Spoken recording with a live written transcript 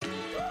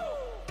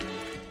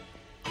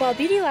While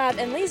Beauty Lab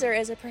and Laser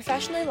is a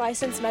professionally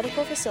licensed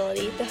medical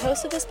facility, the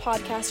hosts of this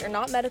podcast are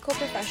not medical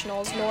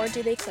professionals, nor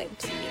do they claim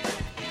to be.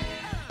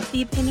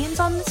 The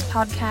opinions on this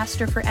podcast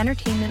are for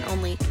entertainment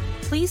only.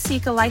 Please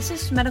seek a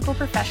licensed medical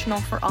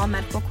professional for all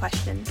medical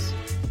questions.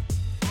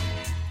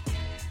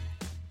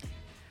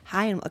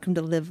 Hi, and welcome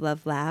to Live,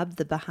 Love, Lab,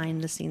 the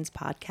behind-the-scenes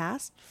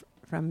podcast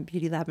from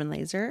Beauty Lab and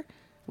Laser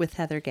with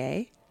Heather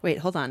Gay. Wait,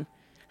 hold on.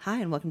 Hi,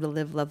 and welcome to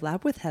Live, Love,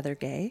 Lab with Heather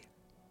Gay.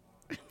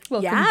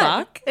 Welcome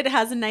back. It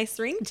has a nice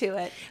ring to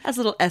it. Has a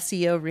little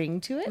SEO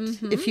ring to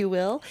it, if you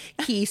will.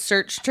 Key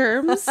search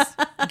terms,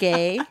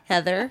 gay,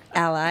 Heather,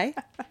 ally.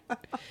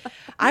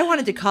 I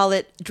wanted to call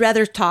it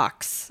Drether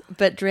Talks,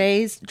 but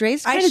Dre's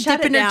kind of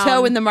dipping her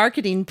toe in the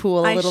marketing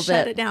pool a little bit. I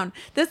shut it down.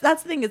 That's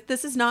the thing is,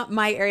 this is not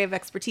my area of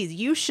expertise.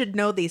 You should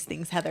know these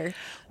things, Heather.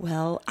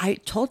 Well, I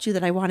told you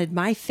that I wanted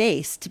my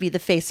face to be the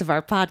face of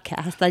our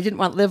podcast. I didn't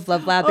want Live,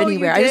 Love, Lab Oh,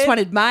 anywhere. I just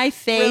wanted my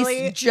face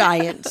Really?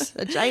 giant,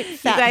 a giant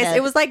fat You guys, head.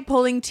 it was like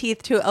pulling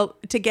teeth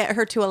to get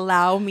her to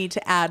allow me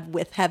to add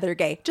with Heather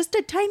Gay. Just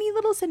a tiny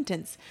little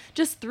sentence.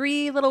 Just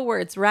 3 little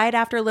words right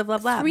after Live,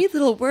 Love, Lab. 3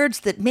 little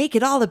words that make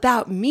it all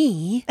about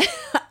me.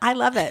 I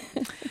love it.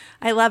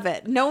 I love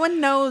it. No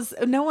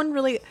one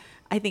really,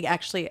 I think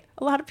actually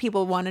a lot of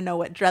people want to know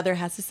what Drether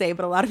has to say,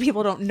 but a lot of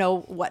people don't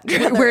know what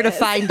Drether Where to is.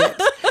 find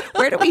it.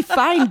 Where do we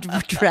find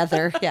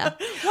Drether? Yeah.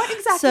 What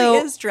exactly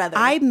is Drether?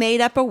 I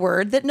made up a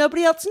word that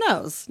nobody else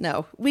knows.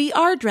 No, we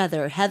are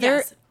Drether. Heather,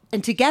 Yes.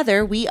 and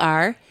together we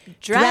are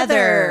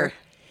Drether.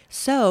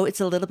 So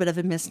it's a little bit of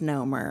a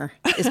misnomer,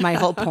 is my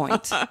whole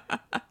point.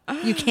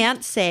 You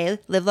can't say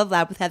Live, Love,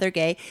 Lab with Heather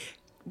Gay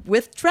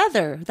with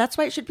Drether. That's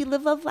why it should be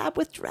Live, Love, Lab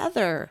with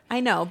Drether. I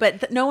know,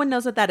 but no one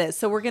knows what that is.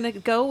 So we're going to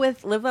go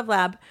with Live, Love,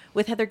 Lab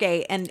with Heather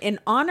Gay. And in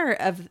honor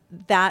of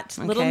that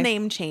little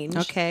name change,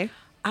 Okay.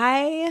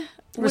 I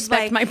would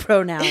Respect my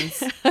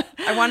pronouns.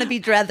 I want to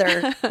be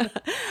Drether.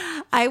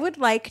 I would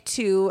like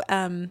to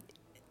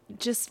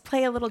just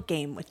play a little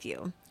game with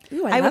you.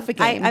 Ooh, I love a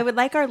game. I would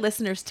like our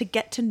listeners to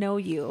get to know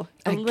you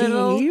A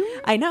little. game?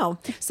 I know.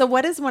 So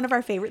what is one of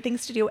our favorite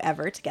things to do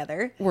ever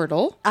together?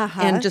 Wordle.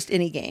 And just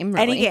any game,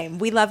 really. Any game.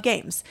 We love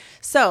games.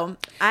 So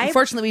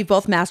Unfortunately, we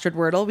both mastered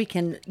Wordle. We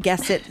can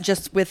guess it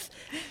just with,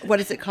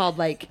 what is it called?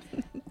 Like,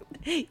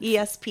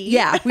 ESP.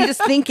 yeah, we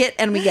just think it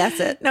and we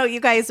guess it. No, you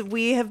guys,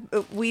 we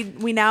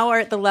now are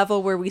at the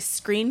level where we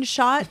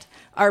screenshot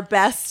our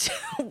best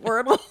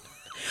Wordle.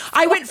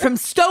 I went from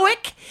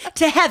stoic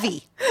to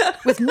heavy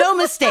with no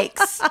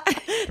mistakes.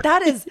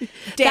 That is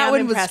damn That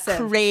one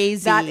impressive. was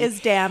crazy. That is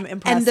damn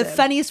impressive. And the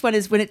funniest one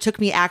is when it took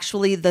me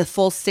actually the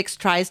full 6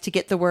 tries to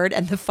get the word,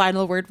 and the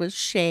final word was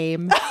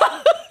shame.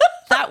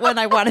 That one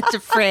I wanted to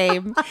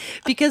frame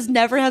because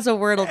never has a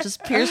Wordle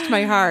just pierced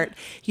my heart.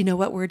 You know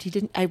what word he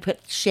didn't? I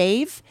put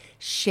shave,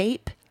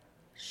 shape,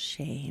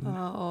 shame.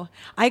 Oh,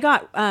 I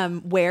got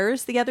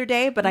wares the other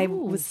day, but I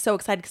was so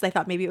excited because I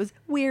thought maybe it was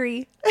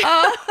weary.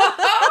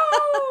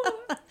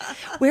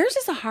 Wares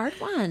is a hard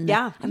one.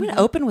 Yeah. I'm going to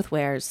open with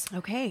wares.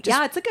 Okay. Just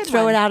yeah, it's a good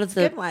throw one. it out of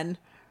the Good one.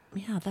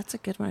 Yeah, that's a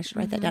good one. I should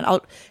write that down.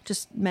 I'll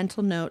just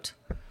mental note,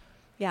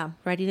 Yeah.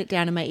 writing it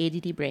down in my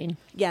ADD brain.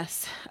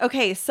 Yes.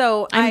 Okay.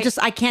 So I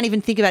can't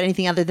even think about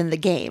anything other than the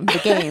game.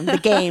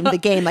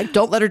 Like,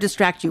 don't let her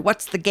distract you.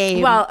 What's the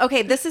game? Well,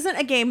 okay. This isn't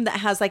a game that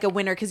has like a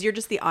winner because you're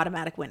just the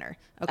automatic winner.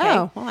 Okay.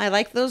 Oh, well, I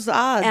like those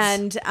odds.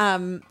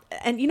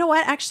 And you know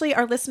what? Actually,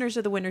 our listeners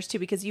are the winners too,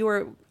 because you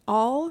are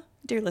all,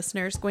 dear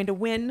listeners, going to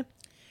win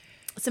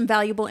some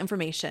valuable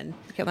information.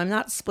 Okay, well, I'm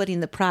not splitting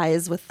the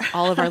prize with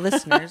all of our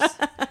listeners.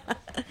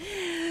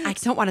 I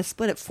don't want to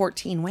split it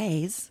 14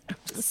 ways.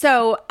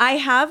 So I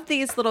have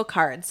these little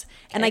cards,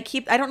 and I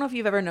don't know if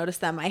you've ever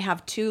noticed them. I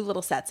have 2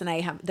 little sets,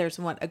 and there's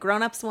one, a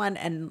grown-ups one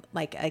and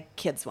like a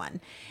kids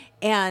one.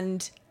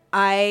 And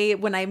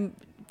when I'm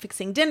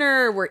fixing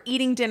dinner, or we're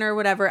eating dinner or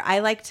whatever, I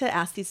like to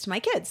ask these to my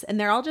kids, and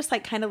they're all just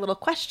like kind of little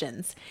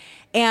questions.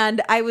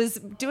 And I was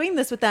doing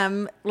this with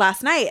them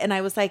last night, and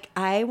I was like,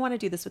 I want to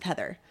do this with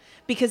Heather.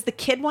 Because the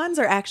kid ones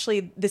are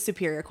actually the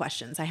superior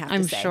questions, I have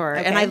to say. I'm sure.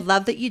 Okay? And I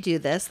love that you do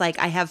this. Like,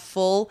 I have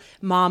full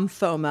mom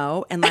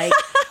FOMO. And like,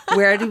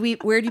 where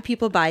do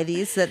people buy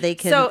these so that they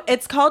can? So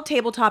it's called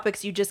Table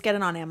Topics. You just get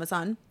it on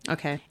Amazon.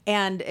 Okay.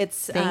 And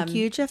it's... Thank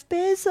you, Jeff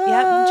Bezos.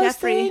 Yep,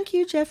 Jeffrey. Thank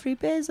you, Jeffrey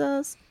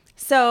Bezos.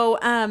 So,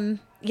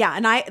 yeah,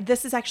 and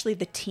this is actually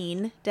the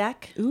teen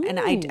deck, and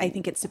I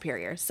think it's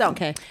superior. So,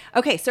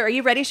 okay. So, are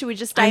you ready? Should we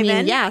just dive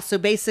in? Yeah. So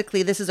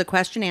basically, this is a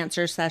question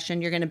answer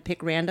session. You're going to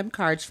pick random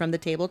cards from the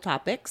table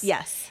topics.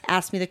 Yes.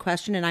 Ask me the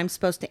question, and I'm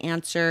supposed to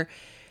answer.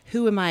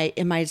 Who am I?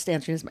 Am I just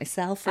answering as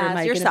myself, or am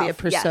I going to yourself, be a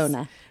persona?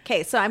 yes.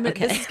 Okay. So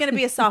this is going to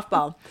be a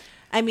softball.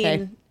 I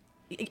mean,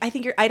 I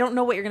think I don't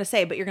know what you're going to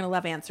say, but you're going to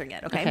love answering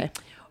it. Okay?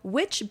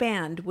 Which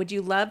band would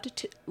you love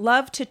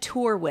to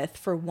tour with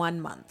for 1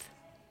 month?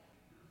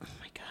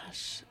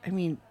 I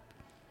mean,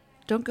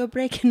 don't go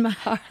breaking my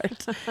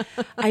heart.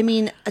 I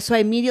mean, so I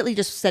immediately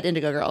just said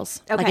Indigo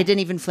Girls. Okay. Like, I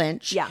didn't even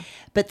flinch. Yeah.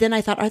 But then I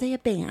thought, are they a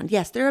band?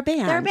 Yes, they're a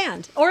band. They're a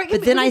band. Or it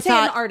could, but then we I could say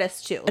thought an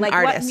artist too. an Like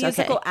artist, what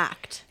musical okay.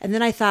 act? And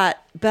then I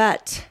thought,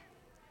 but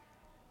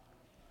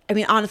I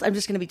mean, honest, I'm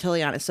just going to be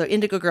totally honest. So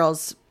Indigo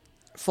Girls,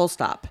 full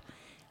stop.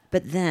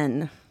 But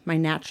then my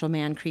natural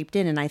man creeped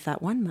in, and I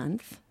thought 1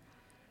 month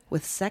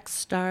with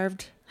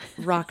sex-starved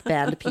rock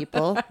band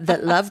people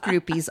that love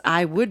groupies,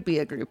 I would be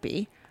a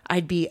groupie.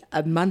 I'd be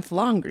a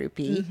month-long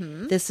groupie.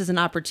 Mm-hmm. This is an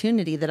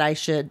opportunity that I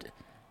should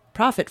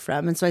profit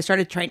from. And so I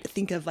started trying to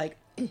think of like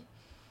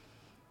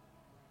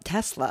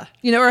Tesla,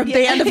 or a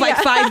band of like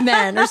 5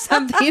 men or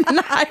something. And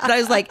I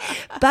was like,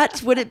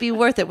 but would it be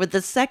worth it? Would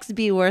the sex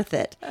be worth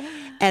it?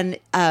 And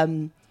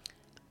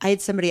I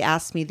had somebody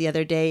ask me the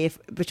other day if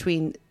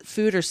between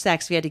food or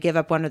sex, we had to give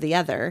up one or the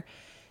other.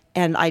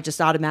 And I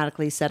just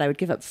automatically said I would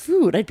give up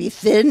food. I'd be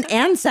thin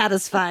and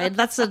satisfied.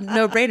 That's a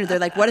no-brainer. They're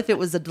like, what if it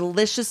was the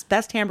delicious,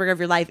 best hamburger of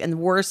your life and the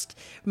worst,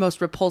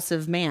 most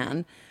repulsive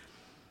man?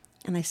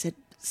 And I said,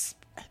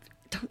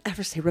 don't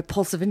ever say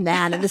repulsive and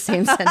man in the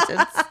same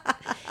sentence.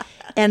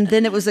 And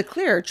then it was a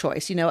clearer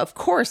choice. Of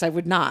course I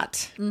would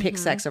not pick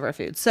sex over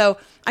food. So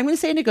I'm going to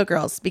say Indigo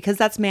Girls because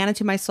that's manna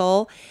to my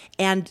soul.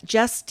 And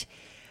just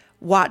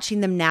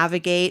watching them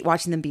navigate,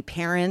 watching them be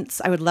parents.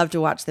 I would love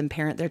to watch them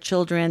parent their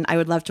children. I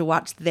would love to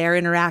watch their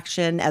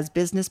interaction as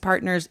business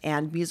partners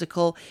and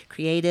musical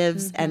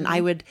creatives. Mm-hmm. And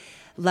I would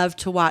love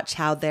to watch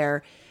how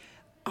their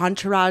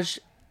entourage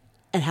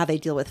and how they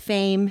deal with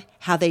fame,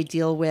 how they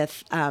deal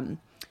with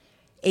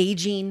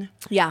aging.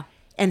 Yeah.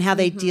 And how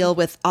they deal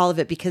with all of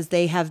it because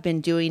they have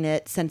been doing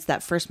it since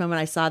that first moment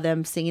I saw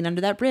them singing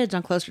Under That Bridge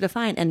on Closer to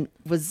Fine and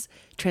was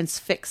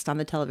transfixed on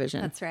the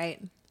television. That's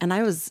right. And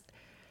I was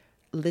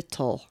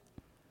little.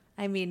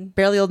 I mean,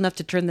 barely old enough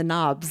to turn the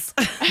knobs.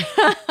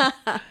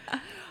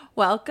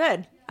 Well,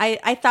 good.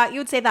 I thought you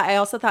would say that. I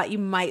also thought you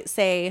might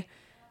say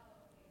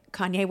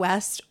Kanye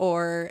West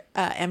or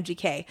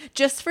MGK,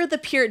 just for the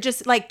pure,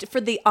 just like for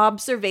the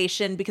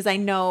observation, because I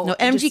know. No,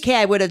 MGK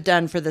I would have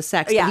done for the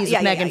sex, but he's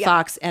with Megan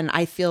Fox, and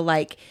I feel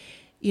like,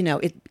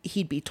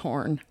 he'd be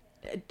torn.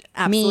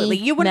 Absolutely.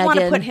 You wouldn't want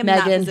to put him in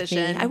that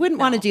position. I wouldn't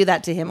want to do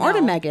that to him or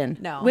to Megan.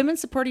 No. Women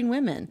supporting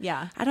women.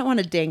 Yeah. I don't want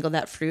to dangle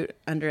that fruit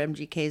under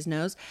MGK's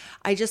nose.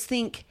 I just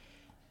think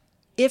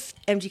if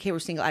MGK were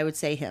single, I would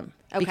say him.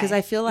 Okay. Because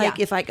I feel like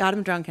if I got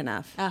him drunk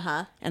enough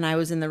and I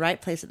was in the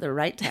right place at the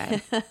right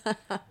time,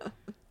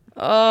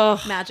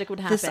 magic would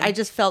happen. I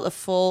just felt a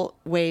full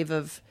wave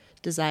of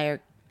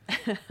desire.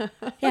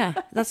 Yeah,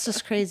 that's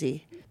just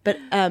crazy. But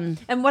and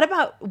what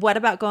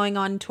about going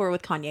on tour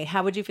with Kanye?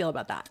 How would you feel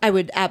about that? I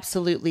would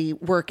absolutely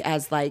work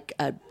as like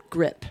a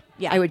grip.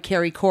 Yeah. I would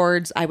carry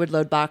cords. I would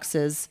load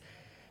boxes.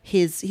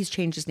 He's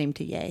changed his name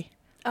to Ye.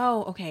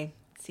 Oh, okay.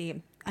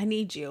 See, I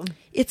need you.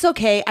 It's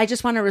okay. I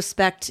just want to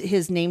respect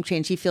his name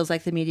change. He feels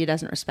like the media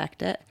doesn't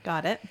respect it.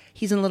 Got it.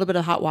 He's in a little bit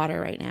of hot water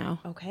right now.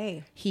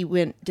 Okay. He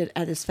did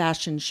at his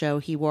fashion show.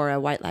 He wore a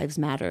White Lives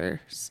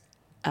Matter.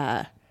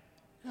 Oh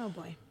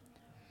boy.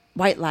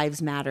 White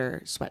Lives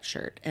Matter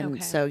sweatshirt.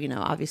 And so,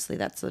 obviously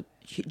that's a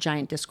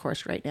giant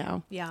discourse right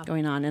now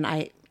going on. And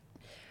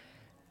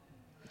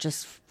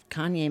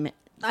Kanye,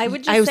 I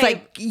was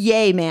like,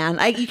 yay, man.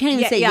 You can't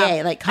even say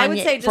yay. Like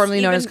Kanye, formerly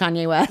known as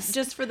Kanye West.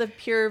 Just for the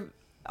pure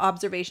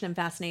observation and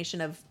fascination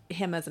of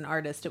him as an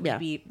artist, it would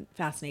be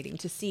fascinating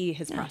to see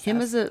his process.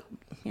 Him as I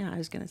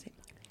was going to say.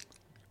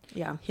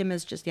 Yeah. Him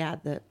as just,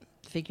 the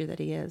figure that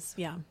he is.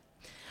 Yeah.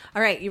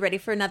 All right. You ready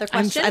for another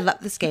question? I love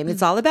this game.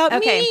 It's all about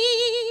me.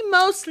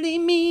 Mostly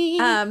me.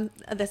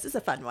 This is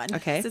a fun one.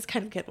 Okay. This is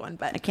kind of a good one,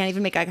 but I can't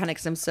even make eye contact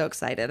because I'm so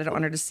excited. I don't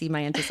want her to see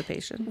my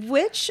anticipation.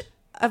 Which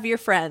of your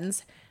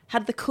friends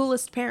had the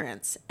coolest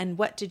parents, and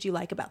what did you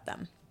like about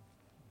them?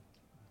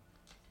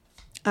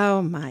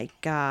 Oh my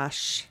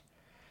gosh.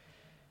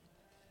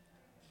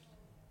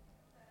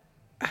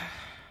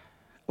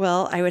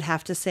 Well, I would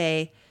have to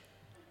say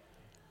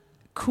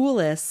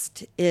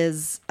coolest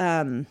is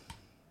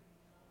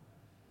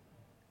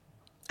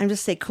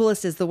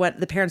coolest is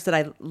the parents that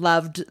I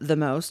loved the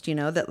most,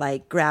 that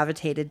like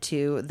gravitated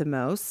to the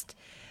most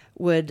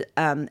would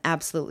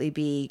absolutely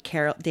be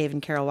Dave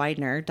and Carol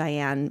Widener,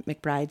 Diane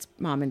McBride's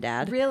mom and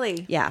dad.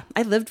 Really? Yeah.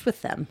 I lived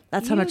with them.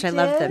 That's how much I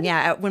loved them.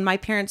 Yeah. When my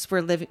parents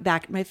were living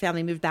back, my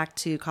family moved back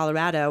to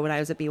Colorado when I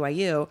was at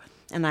BYU,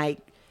 and I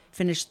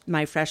finished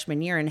my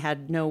freshman year and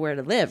had nowhere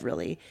to live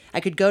really.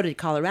 I could go to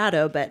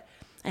Colorado, but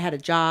I had a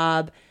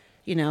job,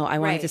 I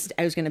wanted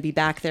to, I was going to be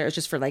back there. It was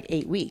just for like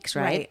 8 weeks.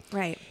 Right.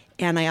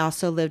 And I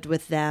also lived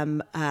with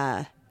them,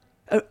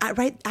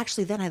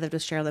 actually then I lived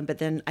with Sherilyn, but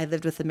then I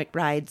lived with the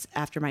McBrides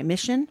after my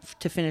mission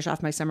to finish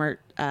off my summer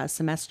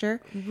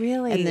semester.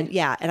 Really? And then,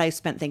 and I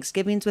spent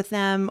Thanksgivings with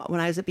them when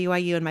I was at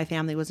BYU and my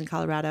family was in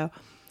Colorado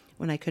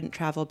when I couldn't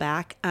travel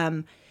back.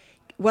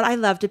 What I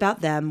loved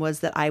about them was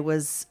that I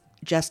was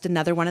just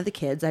another one of the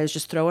kids. I was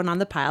just thrown on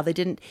the pile. They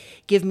didn't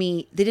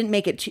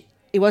make it,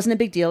 it wasn't a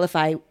big deal if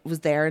I was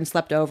there and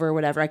slept over or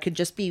whatever. I could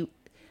just be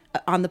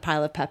on the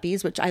pile of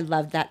puppies, which I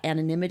loved that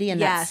anonymity and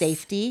that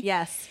safety.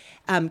 Yes.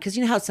 Because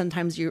you know how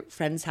sometimes your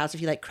friend's house, if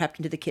you like crept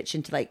into the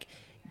kitchen to like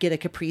get a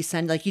Capri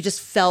Sun. Like you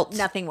just felt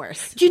Nothing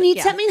worse. Do you need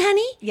Yeah. something,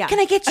 honey? Yeah. Can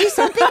I get you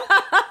something?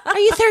 Are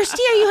you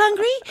thirsty? Are you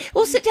hungry?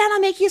 Well, sit down.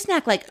 I'll make you a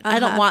snack. Like I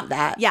don't want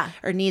that. Yeah.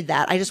 Or need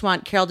that. I just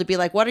want Carol to be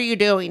like, "What are you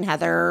doing,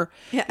 Heather?"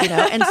 Yeah. You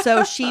know. And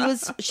so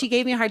she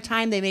gave me a hard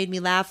time. They made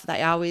me laugh.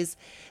 They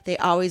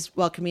always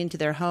welcomed me into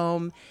their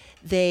home.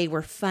 They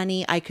were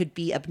funny. I could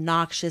be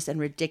obnoxious and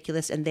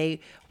ridiculous, and they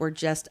were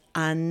just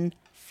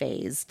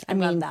unfazed. I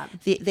love mean, that.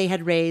 they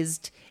had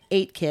raised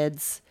 8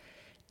 kids,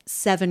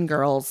 7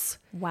 girls.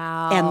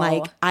 Wow. And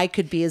like I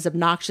could be as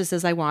obnoxious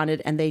as I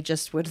wanted, and they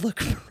just would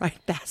look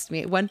right past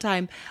me. At one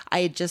time, I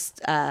had just,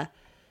 I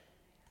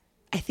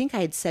think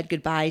I had said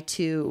goodbye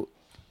to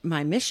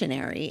my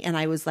missionary, and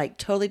I was like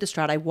totally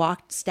distraught. I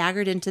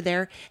staggered into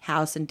their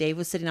house, and Dave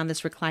was sitting on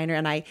this recliner,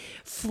 and I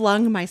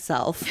flung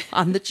myself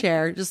on the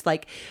chair, just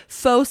like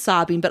faux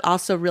sobbing, but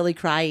also really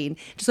crying,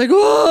 just like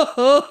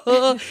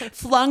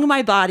flung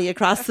my body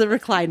across the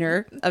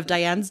recliner of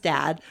Diane's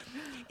dad.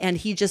 And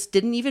he just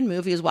didn't even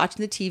move. He was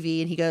watching the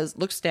TV, and he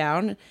looks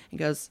down and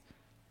goes,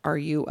 "Are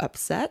you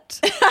upset?"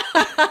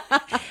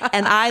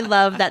 And I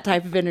love that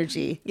type of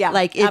energy. Yeah,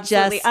 like it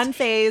absolutely.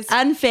 just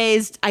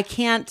unfazed. I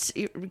can't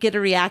get a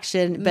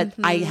reaction, but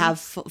I have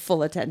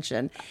full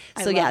attention.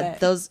 So love yeah,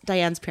 it.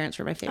 Diane's parents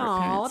were my favorite Oh,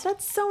 parents.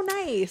 that's so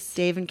nice.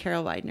 Dave and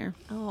Carol Widener.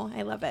 Oh,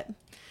 I love it.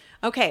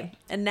 Okay,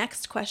 and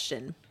next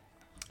question.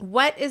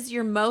 What is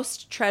your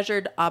most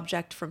treasured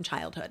object from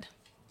childhood?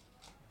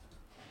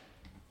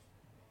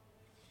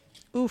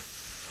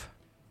 Oof.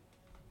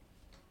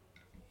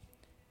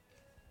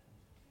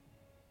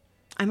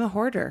 I'm a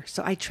hoarder,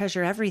 so I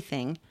treasure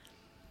everything.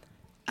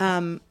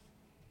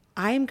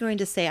 I am going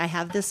to say I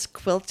have this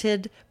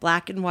quilted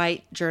black and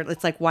white journal.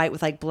 It's like white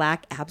with like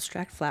black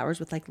abstract flowers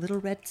with like little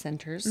red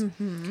centers.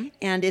 Mm-hmm.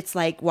 And it's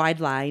like wide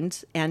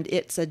lined. And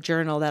it's a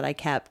journal that I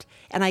kept.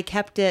 And I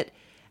kept it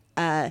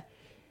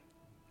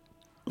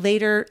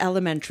later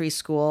elementary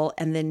school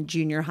and then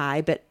junior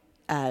high, but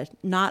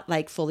not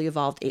like fully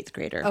evolved 8th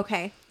grader.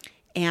 Okay.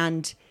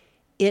 And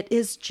it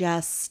is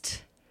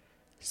just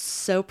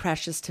so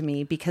precious to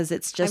me because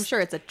it's just... I'm sure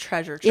it's a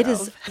treasure trove. It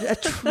is a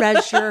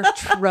treasure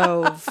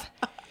trove.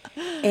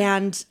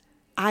 And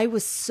I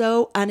was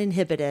so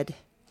uninhibited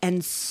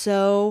and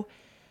so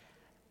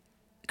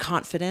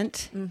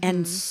confident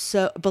and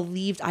so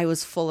believed I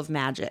was full of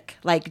magic.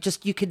 Like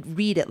just, you could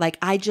read it. Like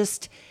I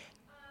just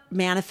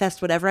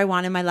manifest whatever I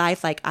want in my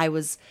life. Like I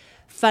was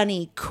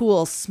funny,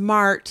 cool,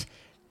 smart,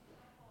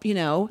 you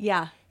know?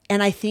 Yeah.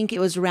 And I think it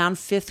was around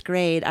 5th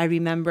grade. I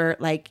remember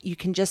like you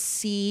can just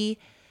see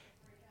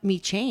me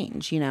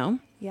change, you know?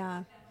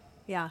 Yeah.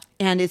 Yeah.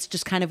 And it's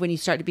just kind of when you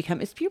start to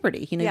become, it's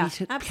puberty, you know, Yeah, you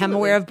become absolutely.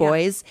 aware of Yeah.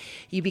 boys,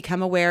 you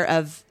become aware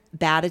of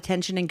bad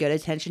attention and good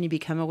attention. You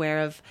become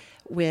aware of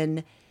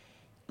when,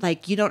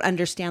 like, you don't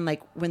understand,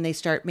 like, when they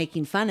start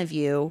making fun of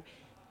you,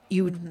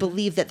 you would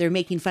believe that they're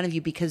making fun of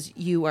you because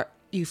you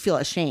feel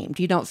ashamed.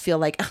 You don't feel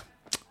like, "Oh,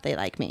 they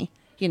like me,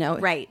 you know?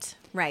 Right.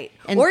 Right.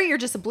 And- or you're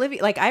just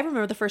oblivious. Like I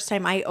remember the first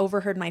time I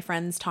overheard my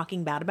friends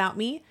talking bad about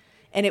me,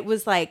 and it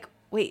was like,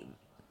 wait,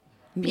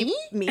 Me?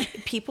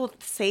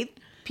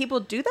 People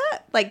do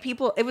that? Like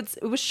people, it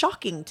was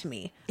shocking to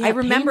me. Yeah, I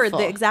remember painful.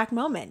 the exact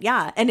moment.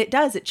 Yeah. And it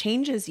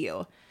changes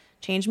you.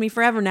 Changed me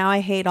forever. Now I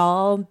hate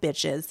all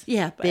bitches.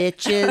 Yeah,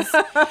 bitches.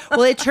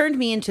 Well, it turned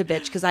me into a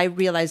bitch because I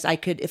realized I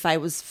could, if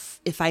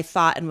I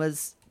thought and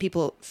was,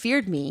 people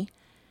feared me,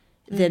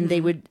 then they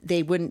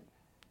wouldn't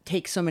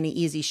take so many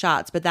easy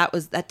shots. But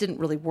that didn't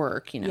really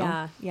work, you know?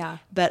 Yeah. Yeah.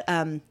 But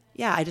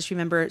yeah, I just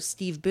remember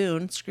Steve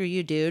Boone, screw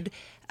you, dude,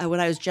 when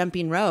I was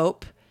jumping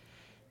rope,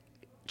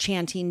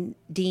 chanting,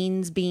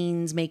 "Dean's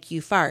beans make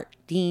you fart.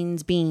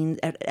 Dean's beans,"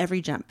 at every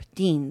jump.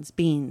 "Dean's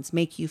beans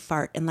make you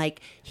fart." And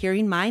like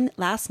hearing my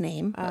last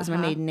name, that was my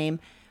maiden name,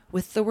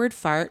 with the word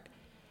fart,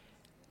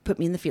 put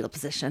me in the fetal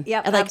position.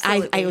 Yep, And, like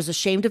absolutely. I was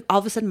ashamed of, all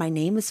of a sudden my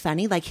name was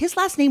funny. Like his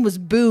last name was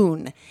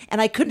Boone.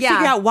 And I couldn't Yeah.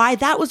 figure out why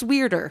that was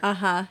weirder.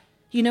 Uh-huh.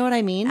 You know what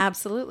I mean?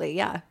 Absolutely.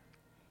 Yeah.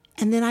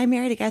 And then I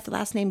married a guy with the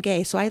last name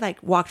Gay. So I like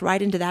walked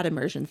right into that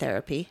immersion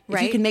therapy. If you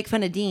Right. can make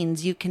fun of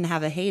Deans, you can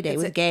have a heyday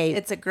with Gay.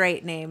 It's a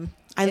great name.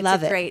 I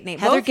love it's a it. Great name.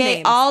 Heather Both Gay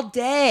names. all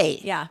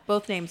day. Yeah.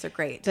 Both names are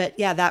great. But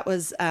yeah, that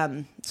was,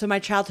 so my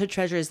childhood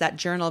treasure is that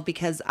journal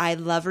because I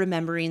love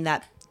remembering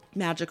that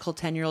magical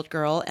 10-year-old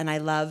girl. And I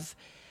love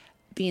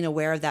being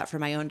aware of that for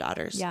my own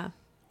daughters. Yeah.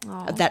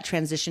 Aw. Of that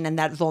transition and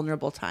that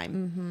vulnerable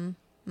time.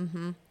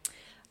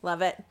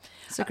 Love it.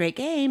 It's a great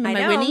game. Am I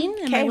I know. winning?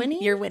 Am I Okay,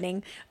 winning? You're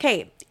winning.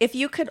 Okay. If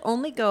you could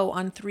only go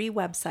on 3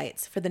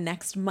 websites for the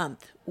next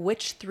month,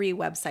 which 3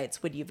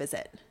 websites would you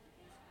visit?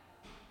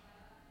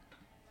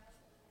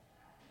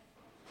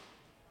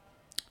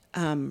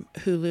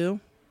 Hulu.com,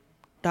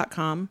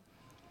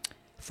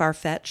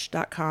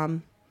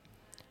 Farfetch.com,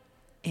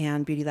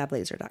 and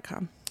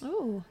BeautyLabLaser.com.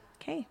 Oh,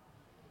 okay.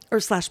 Or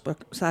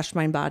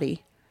 /Mindbody.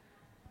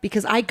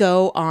 Because I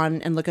go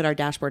on and look at our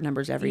dashboard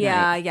numbers every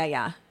night.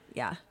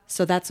 Yeah.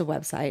 So that's a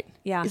website.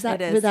 Yeah, Is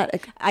that, it is. would that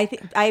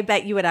I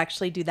bet you would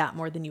actually do that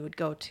more than you would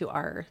go to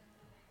our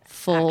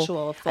full?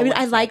 actual I mean,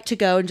 I website. like to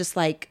go and just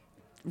like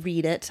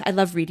read it. I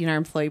love reading our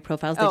employee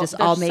profiles. They just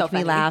they're all so make me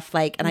funny. laugh.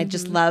 Like, and I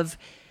just love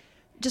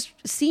just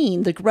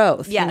seeing the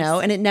growth, Yes, you know,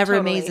 and it never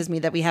totally. amazes me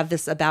that we have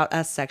this About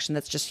Us section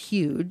that's just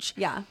huge.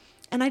 Yeah.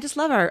 And I just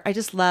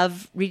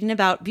love reading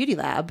about Beauty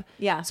Lab.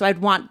 Yeah. So I'd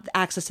want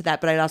access to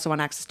that, but I'd also want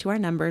access to our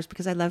numbers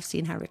because I love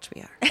seeing how rich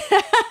we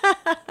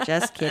are.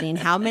 Just kidding.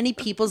 How many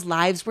people's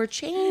lives we're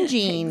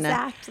changing.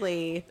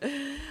 Exactly.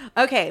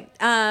 Okay.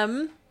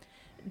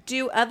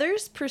 Do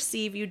others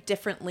perceive you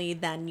differently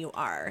than you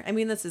are? I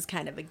mean, this is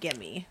kind of a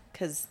gimme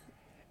because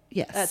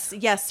Yes. that's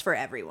yes for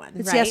everyone.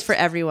 It's right? yes for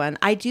everyone.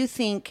 I do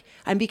think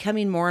I'm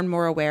becoming more and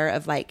more aware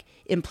of like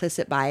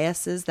implicit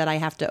biases that I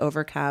have to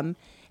overcome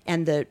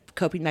and the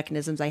coping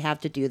mechanisms I have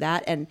to do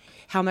that, and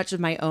how much of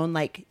my own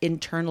like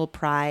internal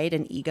pride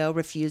and ego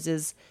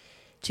refuses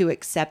to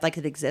accept like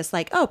it exists.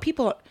 Like, oh,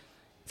 people,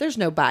 there's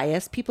no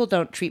bias. People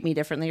don't treat me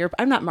differently, or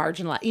I'm not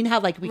marginalized. You know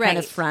how like we kind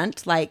of Right.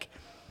 front like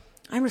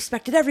I'm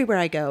respected everywhere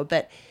I go,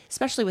 but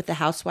especially with the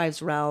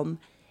housewives realm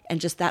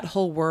and just that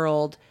whole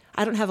world,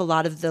 I don't have a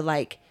lot of the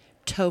like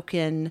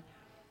token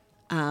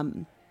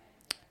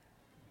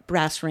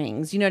brass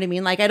rings. You know what I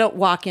mean? Like I don't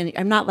walk in,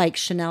 I'm not like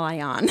Chanel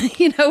Ayan.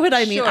 You know what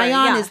I mean? Sure, Ayan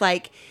yeah. is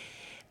like,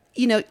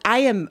 you know, I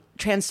am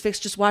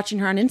transfixed just watching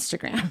her on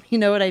Instagram. You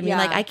know what I mean? Yeah.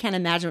 Like I can't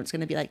imagine what it's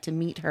going to be like to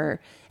meet her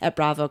at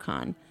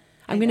BravoCon.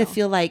 I'm going know. to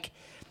feel like,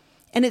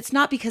 and it's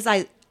not because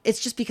it's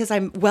just because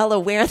I'm well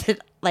aware that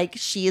like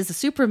she is a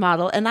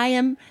supermodel and I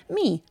am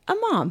me, a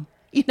mom.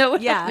 You know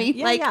what Yeah, I mean?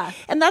 yeah, like, yeah.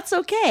 and that's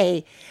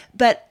okay.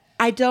 But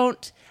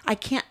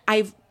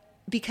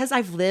because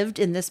I've lived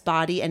in this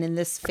body and in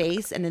this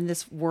face and in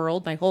this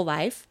world my whole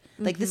life,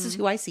 like this is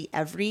who I see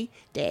every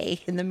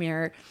day in the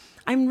mirror.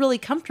 I'm really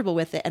comfortable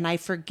with it. And I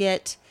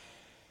forget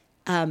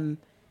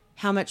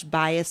how much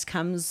bias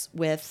comes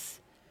with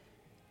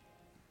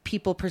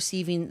people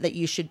perceiving that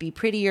you should be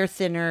prettier,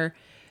 thinner,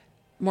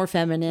 more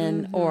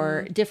feminine,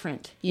 or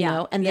different, you Yeah,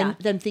 know? And yeah. then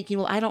them thinking,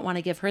 well, I don't want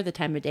to give her the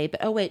time of day, but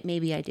oh, wait,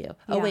 maybe I do.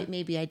 Oh, Yeah. wait,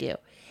 maybe I do.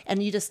 And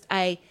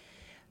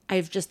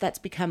that's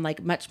become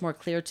like much more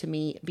clear to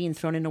me being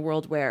thrown in a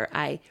world where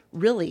I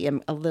really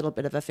am a little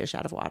bit of a fish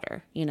out of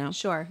water, you know,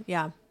 Sure.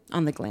 Yeah.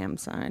 on the glam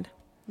side,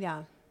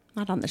 Yeah.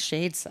 not on the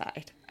shade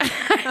side.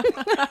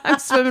 I'm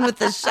swimming with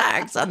the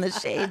sharks on the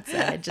shade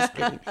side. Just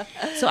kidding.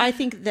 So I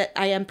think that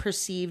I am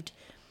perceived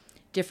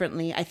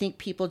differently. I think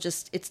people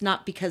it's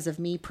not because of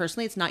me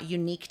personally. It's not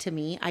unique to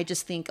me. I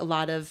just think a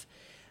lot of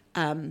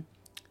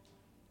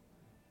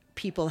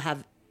people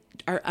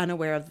are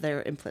unaware of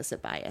their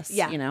implicit bias.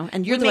 Yeah. You know,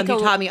 and you're We the one make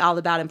who a- taught me all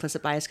about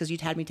implicit bias because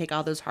you'd had me take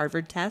all those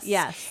Harvard tests.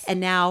 Yes. And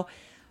now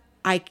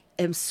I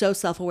am so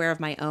self-aware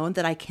of my own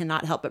that I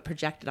cannot help but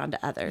project it onto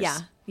others. Yeah.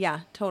 Yeah.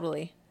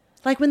 Totally.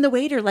 Like when the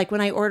waiter, like when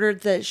I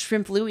ordered the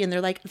shrimp Louis and they're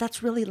like,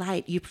 that's really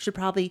light. You should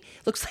probably,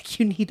 looks like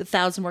you need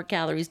 1,000 more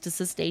calories to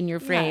sustain your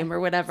frame Yeah. or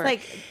whatever.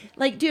 It's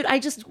like, dude,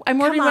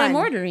 I'm ordering what I'm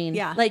on. ordering.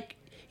 Yeah. Like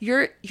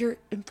your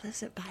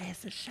implicit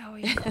bias is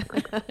showing.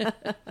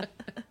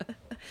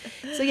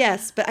 So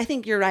yes, but I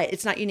think you're right.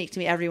 It's not unique to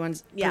me.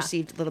 Everyone's Yeah.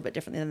 perceived a little bit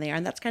differently than they are.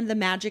 And that's kind of the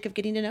magic of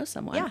getting to know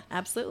someone. Yeah,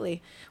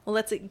 absolutely. Well,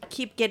 let's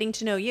keep getting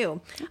to know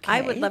you. I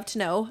would Okay. love to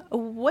know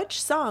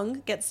which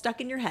song gets stuck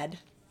in your head.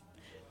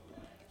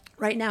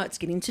 Right now it's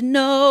getting to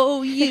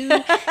know you,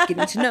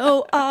 getting to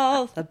know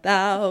all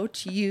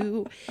about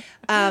you.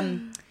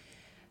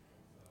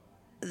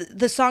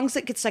 The songs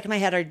that get stuck in my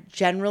head are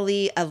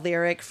generally a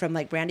lyric from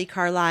like Brandi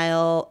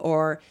Carlile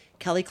or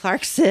Kelly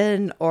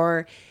Clarkson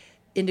or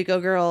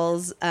Indigo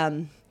Girls.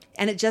 And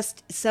it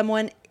just,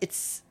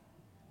 it's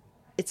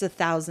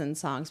 1,000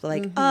 songs, but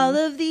like all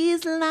of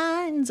these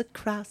lines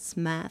across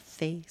my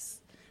face.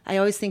 I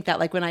always think that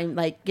like when I'm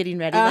like getting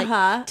ready,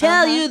 like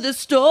tell you the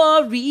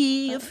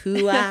story of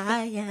who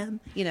I am,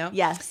 you know?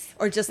 Yes.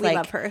 Or just We like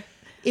love her.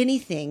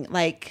 anything.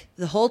 Like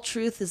the whole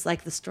truth is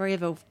like the story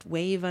of a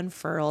wave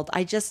unfurled.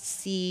 I just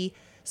see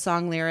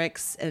song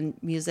lyrics and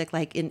music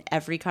like in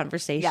every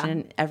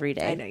conversation every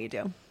day. I know you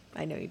do.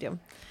 I know you do.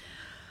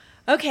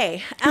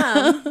 Okay.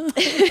 All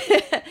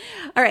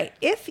right.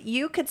 If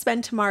you could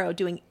spend tomorrow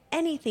doing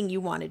anything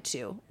you wanted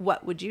to,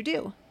 what would you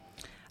do?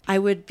 I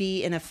would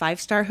be in a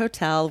 5-star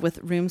hotel with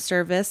room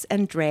service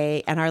and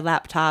Dre and our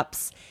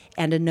laptops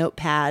and a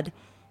notepad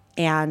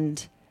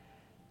and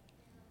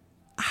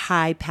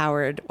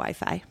high-powered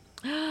Wi-Fi.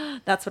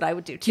 That's what I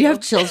would do too. Do you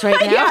have chills right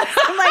now? Yes.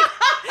 I'm like,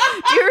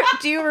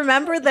 do you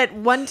remember that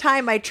one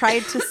time I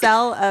tried to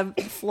sell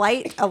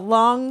a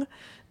long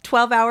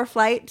 12-hour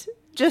flight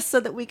just so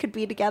that we could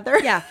be together?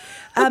 Yeah.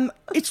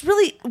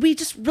 We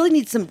just really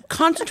need some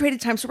concentrated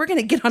time. So we're going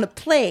to get on a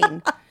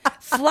plane,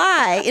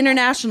 fly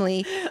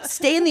internationally,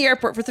 stay in the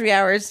airport for 3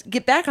 hours,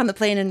 get back on the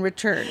plane and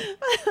return.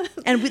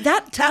 And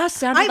that to us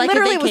sounded I like a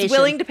literally vacation. was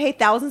willing to pay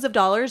thousands of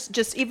dollars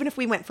just even if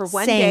we went for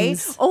one day,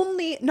 Sames.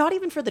 only not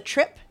even for the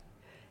trip,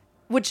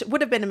 which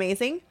would have been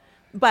amazing,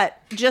 but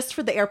just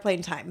for the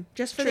airplane time.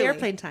 Just for Truly. the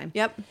airplane time.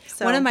 Yep.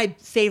 So One of my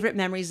favorite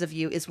memories of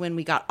you is when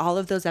we got all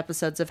of those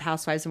episodes of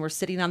Housewives and we're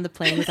sitting on the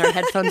plane with our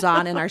headphones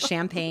on and our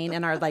champagne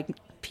and our like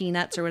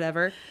peanuts or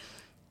whatever.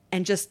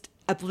 And just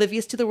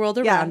oblivious to the world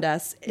around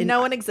us. And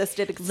no one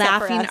existed except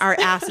laughing for us. our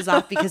asses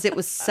off because it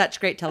was such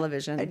great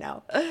television. I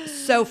know.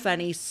 So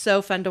funny,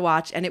 so fun to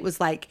watch. And it was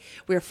like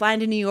we were flying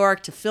to New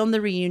York to film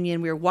the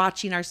reunion. We were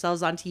watching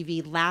ourselves on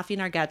TV, laughing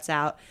our guts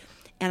out.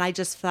 And I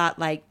just thought,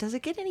 like, does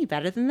it get any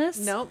better than this?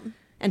 Nope.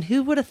 And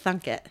who would have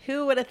thunk it?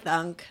 Who would have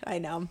thunk? I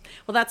know.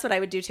 Well, that's what I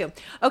would do too.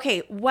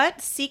 Okay,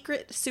 what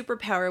secret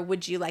superpower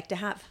would you like to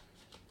have?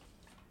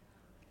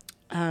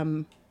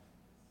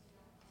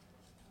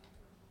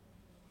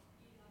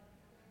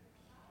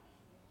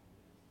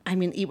 I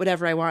mean, eat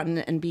whatever I want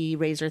and be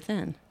razor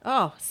thin.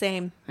 Oh,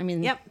 same. I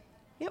mean, Yep.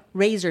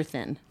 razor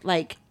thin,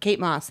 like Kate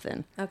Moss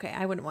thin. Okay,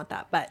 I wouldn't want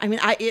that, but I mean,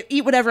 I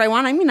eat whatever I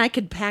want. I mean, I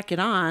could pack it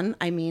on.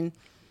 I mean,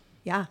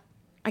 yeah.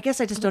 I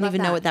guess I just don't love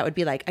even know that. what that would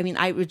be like. I mean,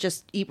 I would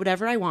just eat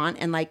whatever I want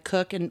and like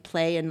cook and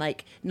play and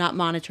like not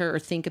monitor or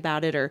think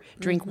about it or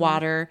drink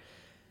water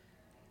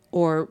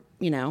or,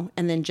 you know,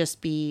 and then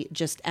just be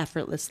just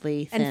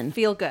effortlessly thin. And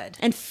feel good.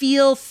 And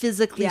feel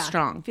physically Yeah,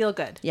 strong. Feel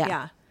good. Yeah.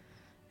 Yeah.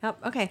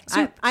 Yep. Okay.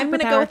 Su- I'm going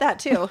to go superpower. with that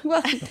too.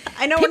 Well,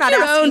 I know we're pick not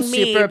your own asking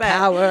me,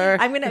 superpower.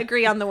 but I'm going to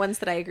agree on the ones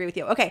that I agree with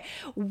you. Okay.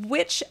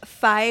 Which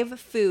 5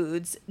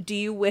 foods do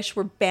you wish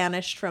were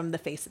banished from the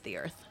face of the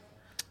earth?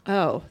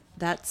 Oh,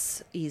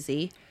 that's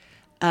easy.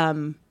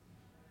 I'm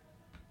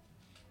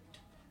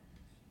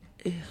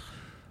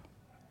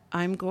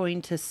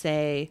going to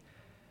say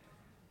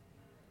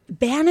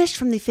banished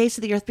from the face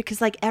of the earth because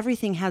like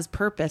everything has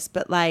purpose,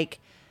 but like,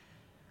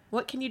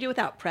 What can you do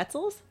without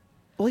pretzels?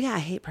 well, yeah, I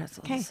hate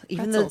pretzels. Okay,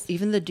 Even pretzels.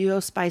 the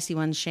duo spicy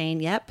ones, Shane.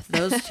 Yep,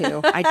 those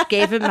two. I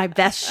gave it my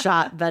best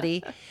shot,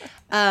 buddy.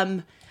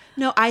 No,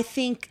 I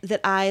think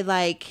that I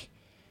like.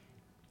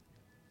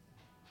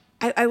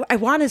 I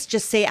want to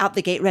just say out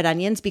the gate red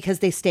onions because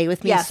they stay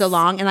with me Yes. so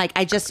long, and like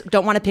I just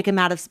don't want to pick them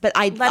out of. But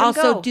I 'em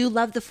also go. do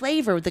love the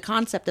flavor, the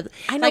concept of.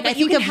 I know, like but I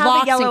you think can of have a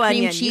lox yellow and cream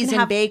onion. You cheese can and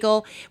have-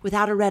 bagel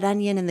without a red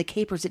onion and the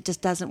capers. It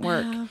just doesn't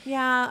work.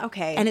 Yeah.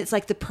 Okay. And it's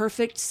like the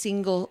perfect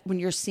single when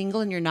you're single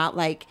and you're not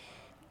like,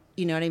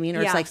 you know what I mean?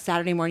 Or Yeah. it's like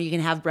Saturday morning you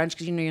can have brunch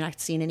because you know you're not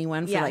seeing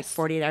anyone for like Yes.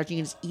 48 hours. You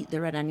can just eat the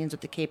red onions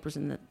with the capers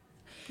and the.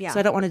 Yeah. So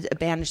I don't want to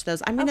banish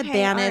those. I'm going to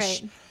Okay, all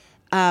banish.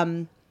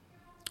 right.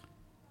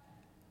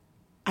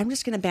 I'm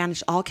just going to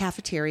banish all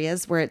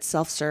cafeterias where it's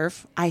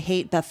self-serve. I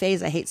hate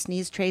buffets. I hate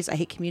sneeze trays. I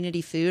hate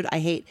community food. I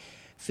hate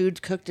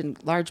food cooked in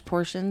large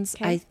portions.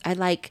 Okay. I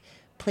like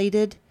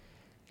plated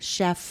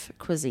chef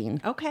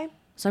cuisine. Okay.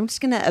 So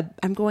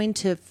I'm going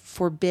to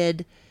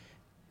forbid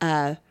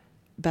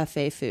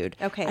buffet food.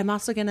 Okay. I'm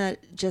also going to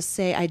just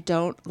say I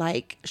don't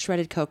like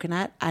shredded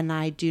coconut and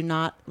I do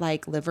not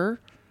like liver.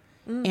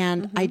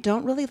 And I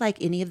don't really like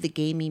any of the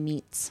gamey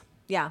meats.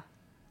 Yeah.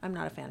 I'm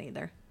not a fan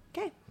either.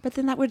 Okay. But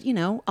then that would, you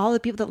know, all the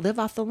people that live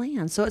off the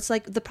land. So it's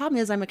like the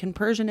problem is I'm a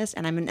compersionist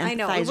and I'm an I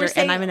know. empathizer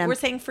and I'm an We're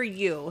saying for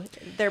you,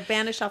 they're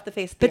banished off the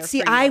face of the But earth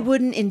see, for I you.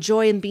 wouldn't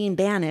enjoy them being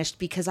banished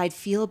because I'd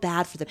feel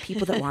bad for the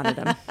people that wanted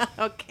them.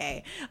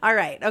 Okay. All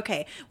right.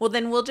 Okay. Well,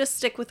 then we'll just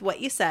stick with what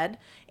you said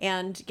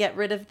and get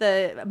rid of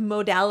the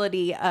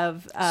modality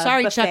of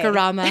Sorry, buffet.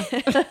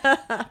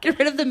 Chuckarama. Get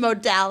rid of the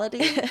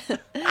modality.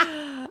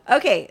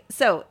 Okay.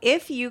 So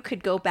if you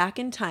could go back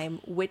in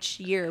time, which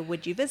year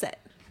would you visit?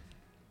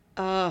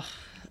 I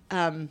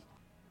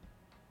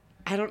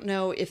don't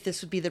know if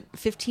this would be the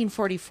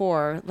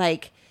 1544,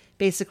 like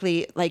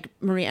basically like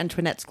Marie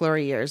Antoinette's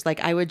glory years. Like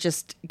I would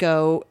just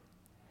go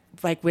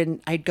like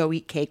when I'd go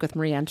eat cake with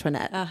Marie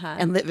Antoinette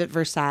and live at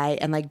Versailles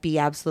and like be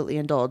absolutely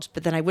indulged.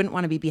 But then I wouldn't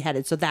want to be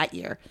beheaded. So that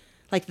year,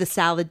 like the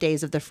salad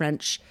days of the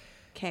French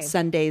Okay.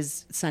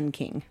 Sunday's Sun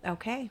King.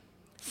 Okay.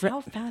 Fr- How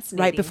fascinating.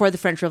 Right before the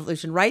French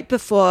Revolution, right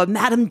before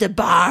Madame de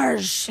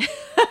Barge.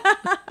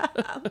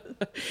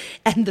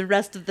 And the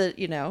rest of the,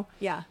 you know.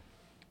 Yeah.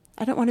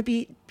 I don't want to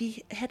be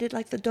beheaded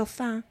like the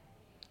Dauphin,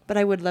 but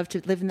I would love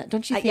to live in that.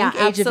 Don't you think? Yeah,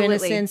 Age of absolutely.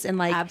 Innocence and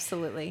like,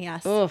 Absolutely.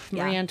 Yes. oh,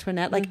 Yeah. Marie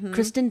Antoinette, like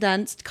Kristen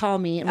Dunst, call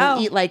me and we'll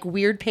Oh. eat like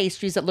weird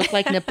pastries that look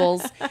like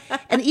nipples.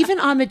 And even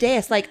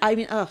Amadeus, like, I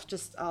mean, oh,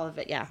 just all of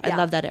it. Yeah. I Yeah.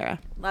 love that era.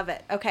 Love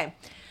it. Okay.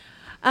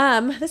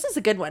 This is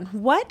a good one.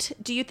 What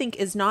do you think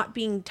is not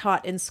being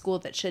taught in school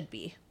that should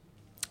be?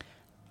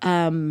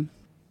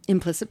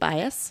 Implicit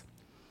bias,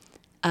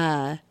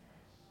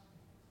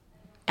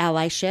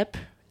 allyship,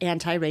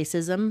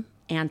 anti-racism,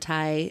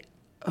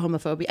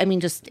 anti-homophobia. I mean,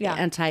 just Yeah.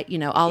 anti, you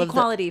know, all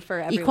Equality of the for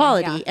everyone,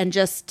 equality, yeah. and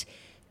just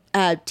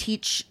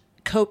teach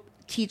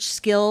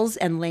skills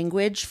and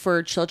language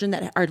for children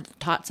that are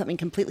taught something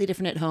completely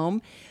different at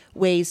home,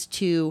 ways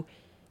to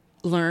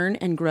learn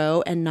and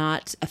grow and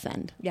not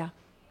offend. Yeah.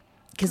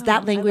 Because Oh,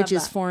 that I language love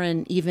is that.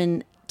 foreign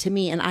even to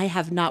me, and I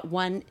have not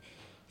one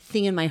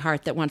thing in my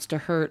heart that wants to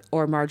hurt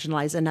or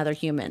marginalize another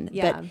human.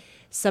 Yeah. But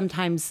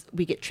sometimes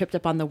we get tripped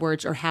up on the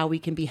words or how we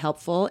can be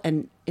helpful,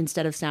 and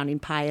instead of sounding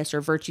pious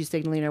or virtue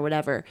signaling or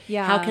whatever,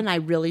 Yeah. how can I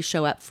really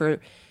show up for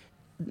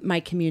my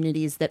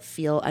communities that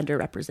feel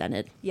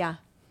underrepresented? Yeah.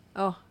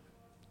 Oh,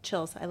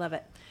 chills. I love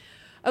it.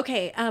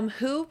 Okay.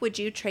 Who would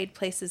you trade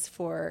places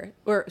for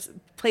or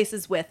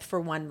places with for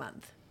 1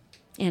 month?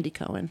 Andy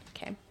Cohen.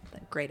 Okay.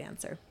 Great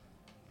answer.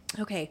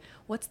 Okay.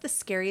 What's the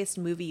scariest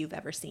movie you've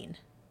ever seen?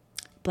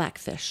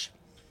 Blackfish.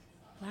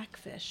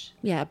 Blackfish.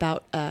 Yeah,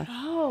 about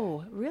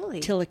Oh, really?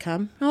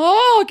 Tillicum.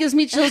 Oh, it gives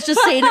me chills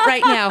just saying it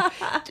right now.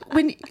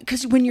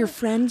 Because when your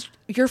friend,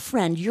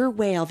 your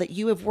whale that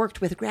you have worked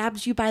with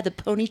grabs you by the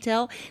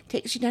ponytail,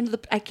 takes you down to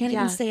I can't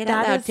even say it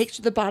out loud, takes you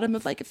to the bottom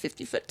of like a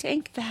 50-foot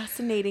tank.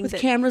 Fascinating. With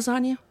cameras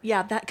on you.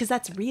 Yeah, because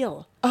that's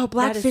real. Oh,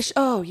 blackfish.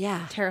 Oh,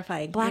 yeah.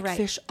 Terrifying.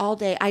 Blackfish all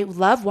day. I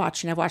love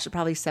watching. I've watched it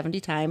probably 70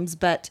 times,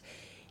 but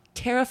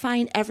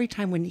terrifying every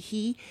time when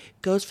he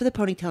goes for the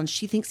ponytail and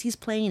she thinks he's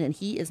playing and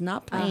he is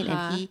not playing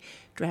and he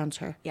drowns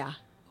her. Yeah.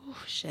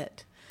 Oh,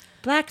 shit.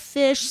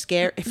 Blackfish,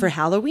 scare for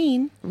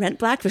Halloween. Rent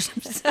blackfish.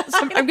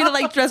 I'm gonna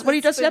like dress. What are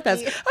you dressing up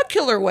as? A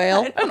killer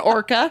whale, an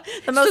orca.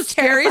 The most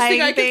scariest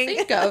thing I terrifying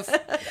can think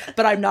of.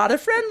 But I'm not a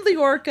friendly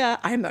orca.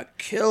 I'm a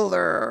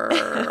killer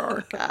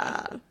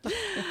orca.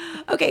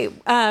 Okay,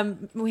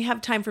 we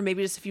have time for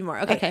maybe just a few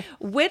more. Okay.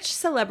 Which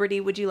celebrity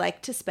would you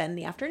like to spend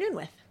the afternoon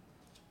with?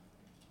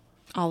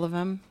 All of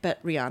them,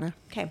 but Rihanna.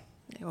 Okay.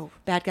 Oh,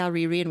 Bad Gal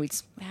Riri, and we'd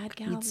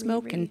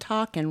smoke Riri. and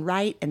talk and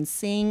write and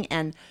sing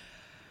and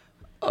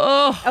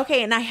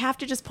Okay, and I have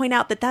to just point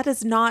out that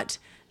is not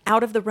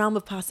out of the realm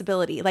of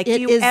possibility. Like,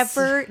 do you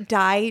ever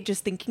die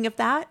just thinking of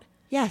that?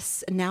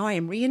 Yes, and now I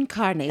am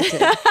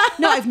reincarnated.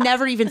 No, I've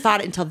never even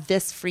thought it until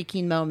this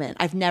freaking moment.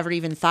 I've never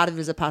even thought of it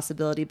as a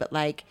possibility, but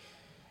like,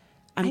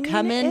 I'm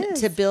coming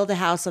to build a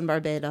house on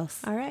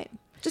Barbados. All right.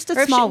 Just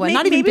a small one,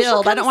 not even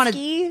build. I don't want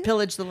ski. to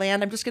pillage the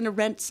land. I'm just going to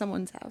rent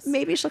someone's house.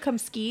 Maybe she'll come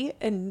ski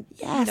and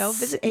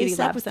visit Beauty ASAP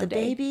Lab with someday.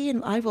 the baby,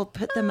 and I will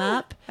put them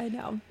up. I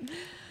know.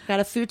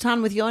 Got a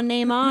futon with your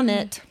name on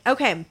it.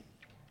 Okay.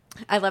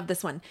 I love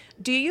this one.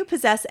 Do you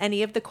possess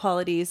any of the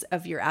qualities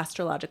of your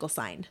astrological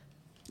sign?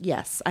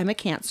 Yes, I'm a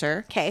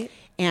Cancer. Okay.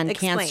 And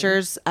Explain.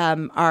 Cancers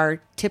are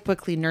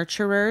typically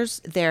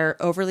nurturers. They're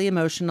overly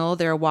emotional.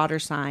 They're a water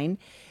sign.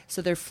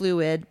 So they're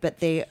fluid, but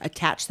they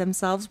attach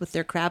themselves with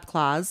their crab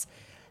claws.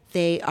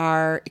 They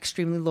are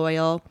extremely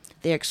loyal.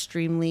 They're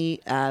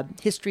extremely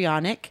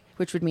histrionic,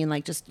 which would mean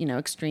like just,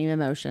 extreme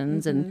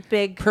emotions and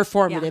big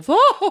performative. Yeah.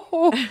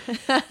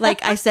 Oh!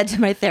 Like I said to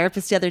my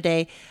therapist the other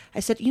day, I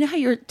said, you know how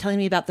you're telling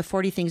me about the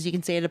 40 things you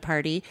can say at a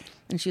party?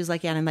 And she was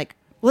like, yeah. And I'm like,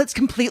 well, it's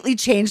completely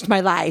changed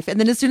my life. And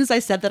then as soon as I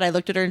said that, I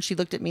looked at her and she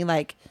looked at me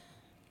like,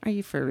 are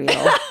you for real?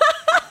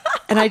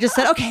 And I just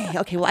said, okay.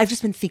 Well, I've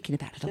just been thinking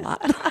about it a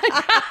lot.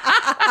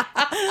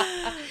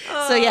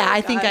 So yeah,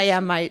 I think I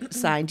am my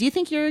sign. Do you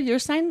think you're your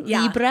sign?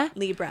 Yeah, Libra?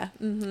 Libra.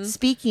 Mm-hmm.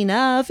 Speaking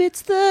of,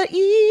 it's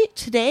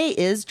today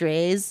is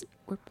Dre's.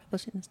 We're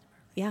publishing this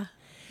tomorrow.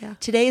 Yeah.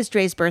 Today is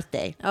Dre's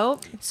birthday. Oh.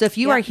 So if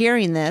you are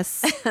hearing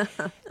this,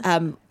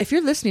 if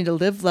you're listening to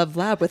Live, Love,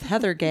 Lab with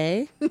Heather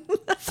Gay,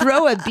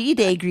 throw a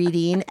B-Day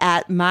greeting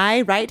at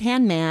my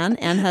right-hand man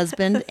and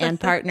husband and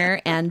partner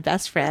and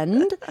best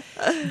friend,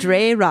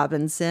 Dre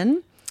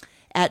Robinson,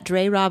 at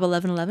Dre Rob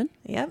 1111.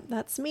 Yep,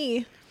 that's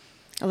me.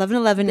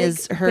 1111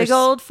 is her big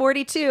old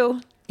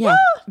 42. Yeah,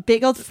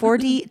 big old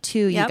 42,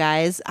 you Yep.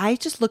 guys. I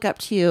just look up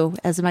to you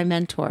as my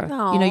mentor.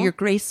 Aw. Your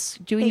grace,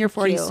 doing your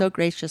 40s you. so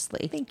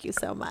graciously. Thank you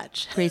so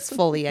much.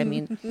 Gracefully. I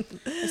mean,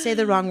 I say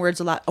the wrong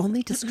words a lot,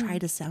 only to try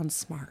to sound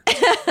smart.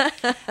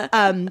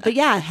 But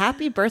yeah,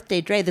 happy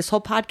birthday, Dre. This whole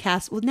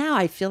podcast, well, now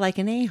I feel like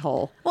an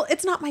a-hole. Well,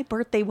 it's not my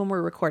birthday when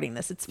we're recording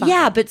this. It's fine.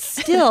 Yeah, but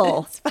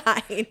still. It's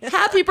fine.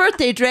 Happy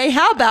birthday, Dre.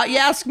 How about you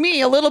ask me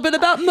a little bit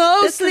about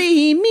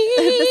mostly me?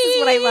 This is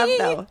what I love,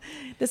 though.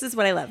 This is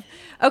what I love.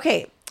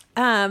 Okay.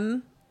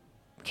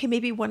 Okay,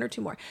 maybe one or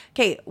two more.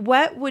 Okay,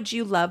 what would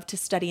you love to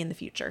study in the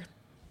future?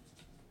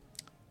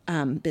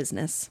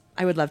 Business.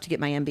 I would love to get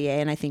my MBA,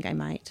 and I think I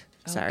might.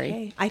 Sorry.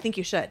 Okay. I think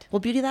you should.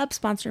 Will Beauty Lab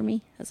sponsor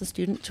me as a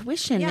student?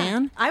 Tuition,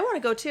 man. I want to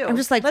go too. I'm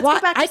just like, let's what?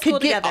 go back to school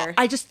together.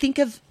 I just think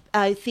of,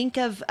 I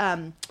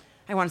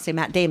want to say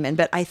Matt Damon,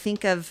 but I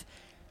think of,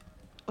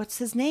 what's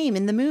his name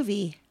in the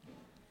movie?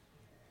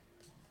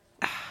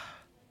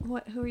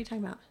 What? Who are you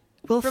talking about?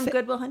 From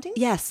Good Will Hunting?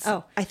 Yes.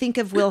 Oh. I think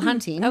of Will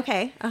Hunting.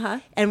 Okay. Uh-huh.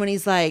 And when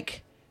he's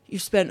like, you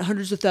spent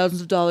hundreds of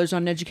thousands of dollars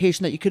on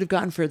education that you could have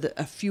gotten for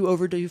a few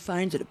overdue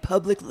fines at a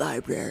public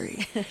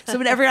library. So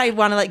whenever I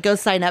want to go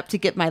sign up to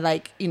get my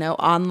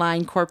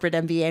online corporate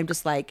MBA, I'm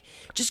just like,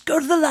 just go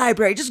to the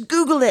library, just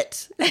Google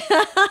it.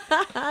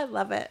 I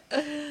love it.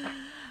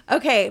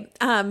 Okay,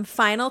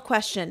 final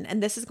question,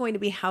 and this is going to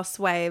be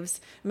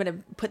Housewives. I'm going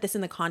to put this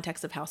in the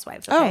context of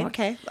Housewives. Okay? Oh,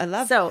 okay. I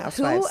love Housewives.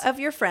 Housewives. Who of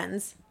your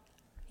friends,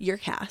 your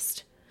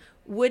cast,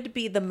 would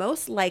be the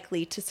most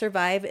likely to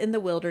survive in the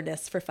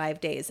wilderness for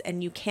 5 days?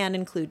 And you can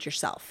include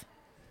yourself.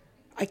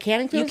 I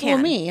can't include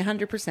me,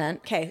 100%.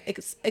 Okay,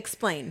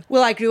 explain.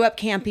 Well, I grew up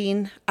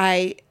camping.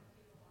 I've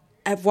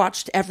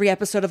watched every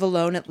episode of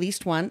Alone at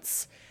least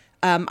once.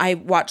 I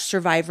watched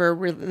Survivor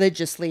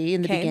religiously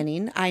in the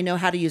beginning. I know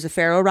how to use a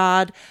ferro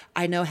rod.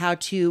 I know how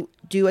to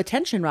do a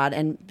tension rod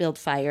and build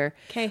fire.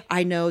 Okay.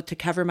 I know to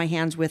cover my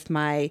hands with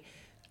my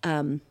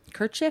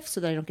kerchief so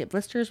that I don't get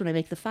blisters when I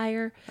make the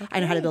fire. Okay. I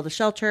know how to build a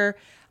shelter.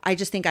 I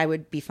just think I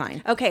would be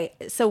fine. Okay,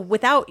 so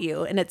without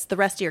you, and it's the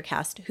rest of your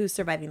cast, who's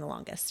surviving the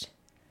longest?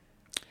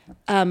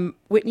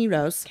 Whitney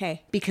Rose.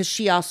 Okay. Because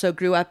she also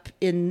grew up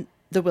in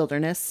the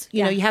wilderness.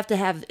 You know, you have to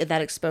have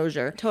that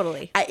exposure.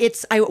 Totally.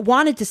 I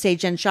wanted to say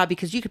Jen Shah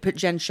because you could put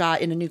Jen Shah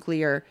in a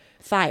nuclear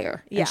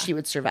fire and she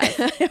would survive.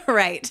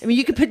 Right. I mean,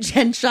 you could put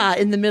Jen Shah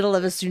in the middle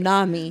of a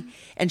tsunami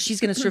and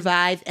she's going to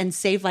survive and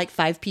save like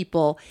 5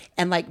 people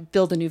and like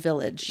build a new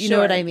village. You know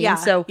what I mean? Yeah.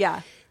 So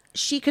yeah.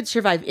 she could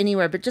survive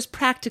anywhere, but just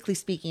practically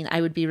speaking,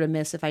 I would be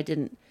remiss if I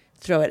didn't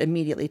throw it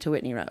immediately to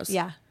Whitney Rose.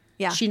 Yeah.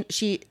 Yeah.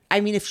 I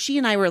mean, if she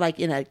and I were like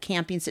in a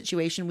camping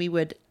situation, we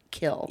would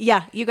kill.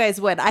 Yeah, you guys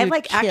would. I would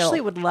like kill.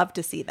 actually would love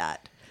to see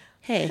that.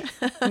 Hey,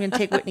 I'm going to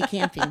take Whitney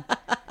camping.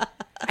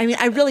 I mean,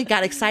 I really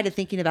got excited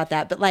thinking about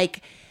that, but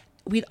like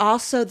we'd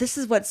also, this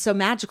is what's so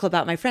magical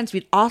about my friends.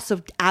 We'd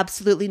also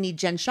absolutely need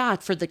Jen Shah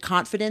for the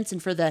confidence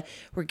and for the,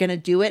 we're going to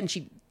do it. And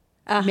she'd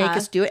make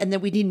us do it. And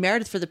then we need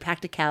Meredith for the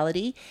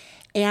practicality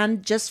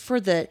and just for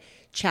the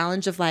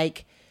challenge of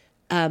like,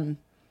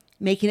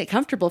 making it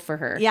comfortable for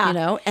her, you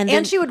know? And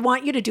then, she would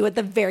want you to do it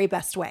the very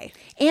best way.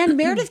 And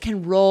Meredith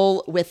can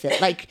roll with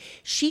it. Like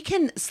she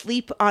can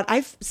sleep on,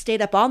 I've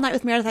stayed up all night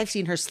with Meredith. I've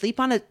seen her sleep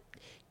on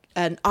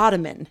an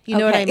ottoman. You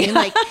know what I mean?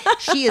 Like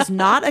she is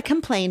not a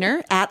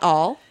complainer at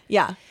all.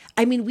 Yeah.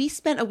 I mean, we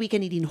spent a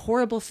weekend eating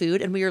horrible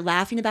food and we were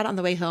laughing about it on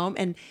the way home.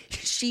 And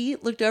she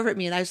looked over at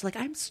me and I was like,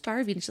 I'm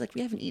starving. And she's like,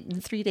 we haven't eaten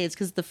in 3 days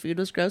because the food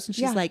was gross. And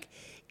she's like,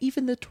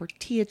 even the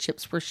tortilla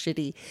chips were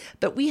shitty.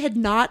 But we had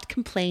not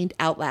complained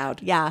out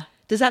loud. Yeah.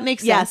 Does that make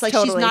sense? Yes, like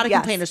totally. she's not a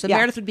Yes. complainer. So Yeah.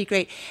 Meredith would be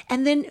great.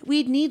 And then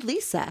we'd need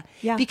Lisa.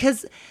 Yeah.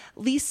 Because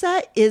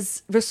Lisa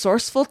is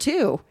resourceful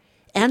too.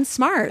 And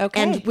smart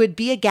and would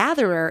be a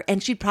gatherer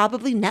and she'd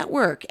probably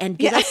network and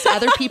get us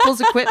other people's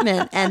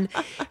equipment and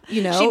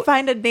you know she'd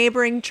find a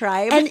neighboring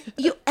tribe and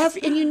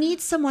you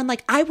need someone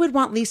like I would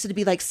want Lisa to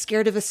be like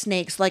scared of a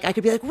snake so like I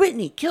could be like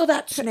Whitney kill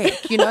that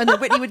snake you know and then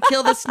Whitney would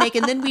kill the snake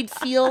and then we'd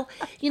feel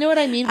you know what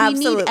I mean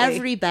Absolutely. We need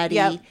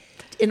everybody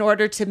in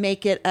order to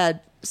make it a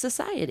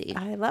society.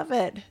 I love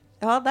it.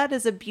 Well, that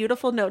is a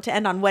beautiful note to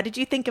end on. What did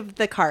you think of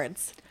the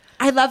cards?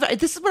 I love it.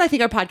 This is what I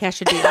think our podcast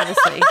should be,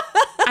 honestly.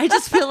 I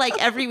just feel like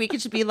every week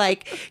it should be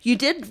like, you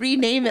did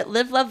rename it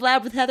Live, Love,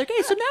 Lab with Heather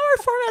Gay. So now our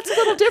format's a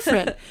little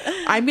different.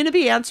 I'm going to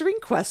be answering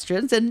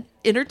questions and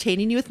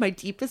entertaining you with my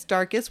deepest,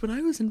 darkest when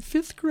I was in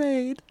 5th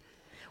grade.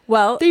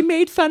 Well, They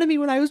made fun of me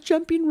when I was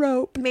jumping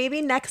rope.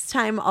 maybe next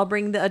time I'll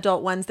bring the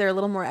adult ones. They're a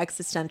little more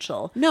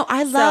existential. No,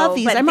 I love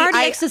these. but I'm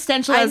already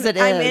existential as it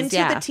is. I'm into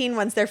yeah. the teen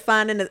ones. They're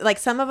fun. And like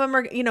some of them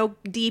are, you know,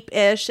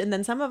 deep-ish. And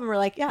then some of them are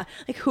like,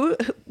 like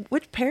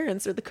which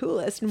parents are the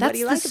coolest? And what That's do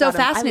you like so about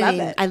them?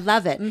 fascinating. I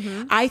love it.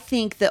 Mm-hmm. I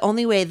think the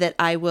only way that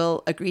I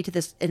will agree to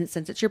this, and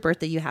since it's your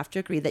birthday, you have to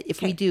agree that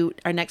if we do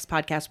our next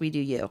podcast, we do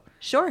you.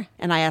 Sure.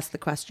 And I ask the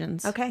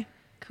questions. Okay,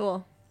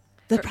 cool.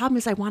 The problem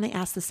is I want to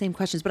ask the same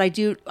questions, but I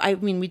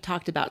mean, we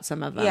talked about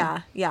some of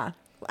them. Yeah.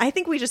 I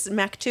think we just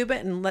Maktube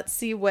it and let's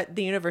see what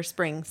the universe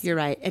brings. You're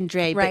right. And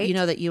Dre, Right? but you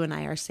know that you and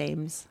I are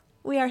sames.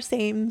 We are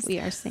sames. We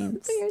are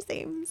sames. We are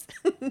sames.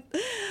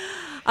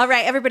 All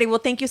right, everybody. Well,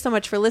 thank you so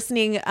much for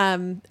listening.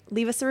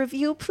 Leave us a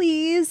review,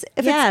 please.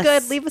 If Yes.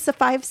 it's good, leave us a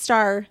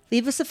 5-star.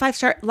 Leave us a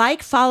 5-star,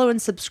 like, follow,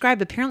 and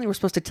subscribe. Apparently we're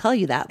supposed to tell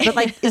you that, but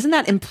like, isn't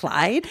that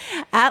implied?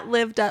 At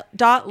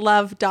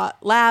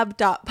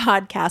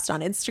live.love.lab.podcast on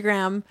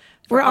Instagram.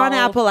 We're on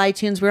Apple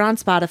iTunes. We're on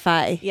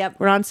Spotify. Yep.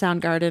 We're on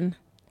Soundgarden.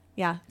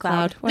 Yeah,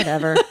 Cloud,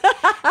 whatever.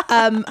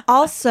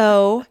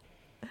 Also,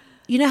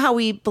 you know how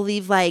we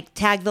believe like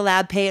tag the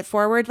lab, pay it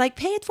forward? Like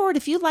pay it forward.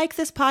 If you like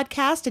this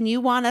podcast and you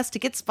want us to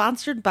get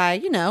sponsored by,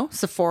 you know,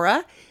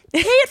 Sephora, pay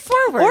it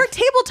forward. or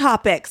table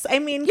topics. I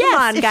mean, Yes,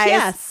 come on, if guys.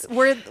 yes.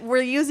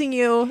 We're using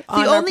you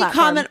on the our only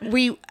platform.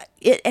 comment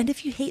and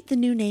if you hate the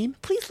new name,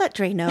 please let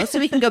Dre know so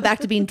we can go back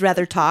to being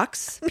Drether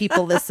Talks.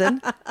 People listen.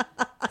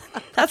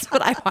 That's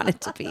what I want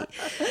it to be.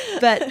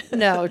 But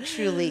no,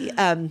 truly,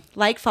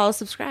 like, follow,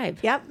 subscribe.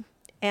 Yep.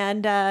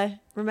 And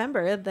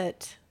remember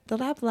that The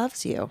lab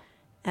loves you.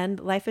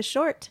 and life is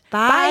short.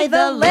 By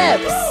the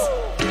lips.